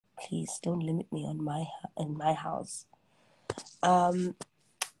please don't limit me in my house.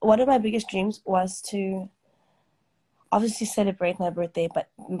 One of my biggest dreams was to obviously celebrate my birthday, but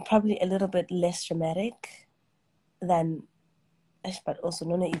probably a little bit less dramatic than, but also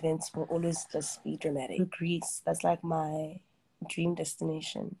none events will always just be dramatic. Greece, that's like my dream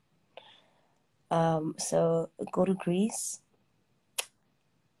destination. So go to Greece,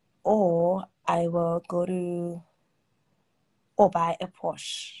 or I will go to, or buy a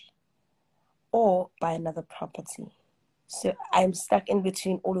Porche, or buy another property. So I'm stuck in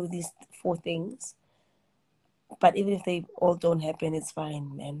between all of these 4 things. But even if they all don't happen, it's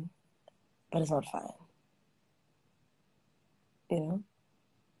fine, man. But it's not fine. You know?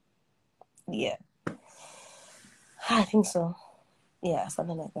 Yeah. I think so. Yeah,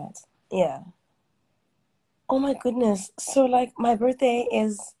 something like that. Yeah. Oh my goodness. So like my birthday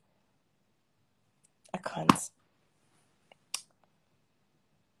is, I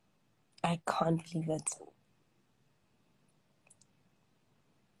can't believe it.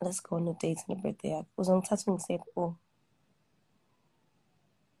 Let's go on a date on a birthday. I was on touching said, oh.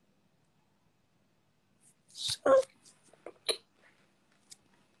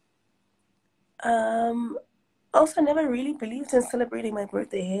 Also, I never really believed in celebrating my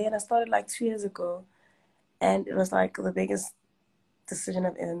birthday here, and I started like 2 years ago, and it was like the biggest decision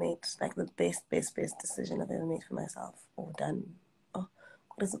I've ever made, like the best decision I've ever made for myself or done. Oh,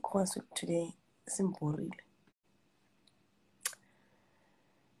 what is the course today? It's important.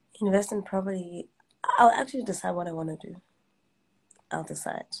 Invest in property. I'll actually decide what I want to do. I'll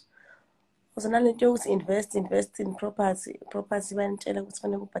decide. Because nale nto yokuthi invest in property bayantshela ukuthi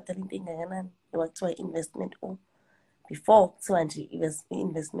fanele ubhadale into engakanani kuthiwa investment, or before kuthiwa nje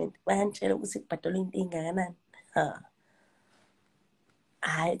investment bayantshela ukuthi kubhadalwe into engakanani.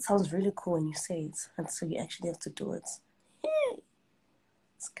 It sounds really cool when you say it until you actually have to do it.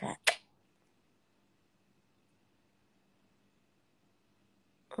 It's good.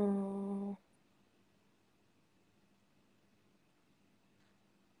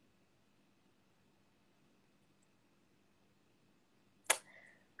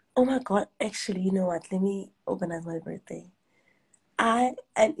 Oh my God, actually, you know what? Let me organize my birthday. And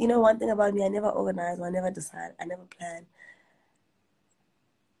you know one thing about me, I never organize, or I never decide, I never plan.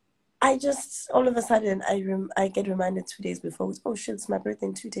 I just, all of a sudden, I get reminded 2 days before, oh shit, it's my birthday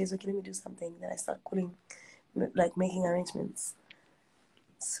in 2 days, okay, let me do something. Then I start making arrangements.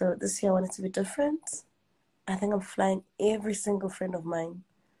 So this year I want it to be different. I think I'm flying every single friend of mine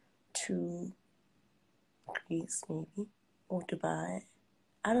to Greece, maybe, or Dubai.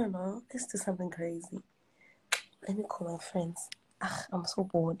 I don't know. Let's do something crazy. Let me call my friends. I'm so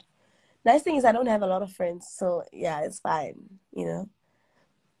bored. Nice thing is I don't have a lot of friends, so yeah, it's fine, you know.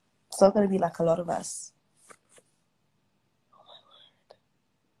 It's not going to be like a lot of us. Oh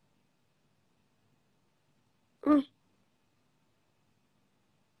my word.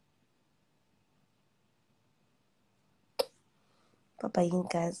 Bye-bye,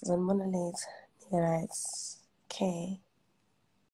 guys. I'm gonna late. Okay.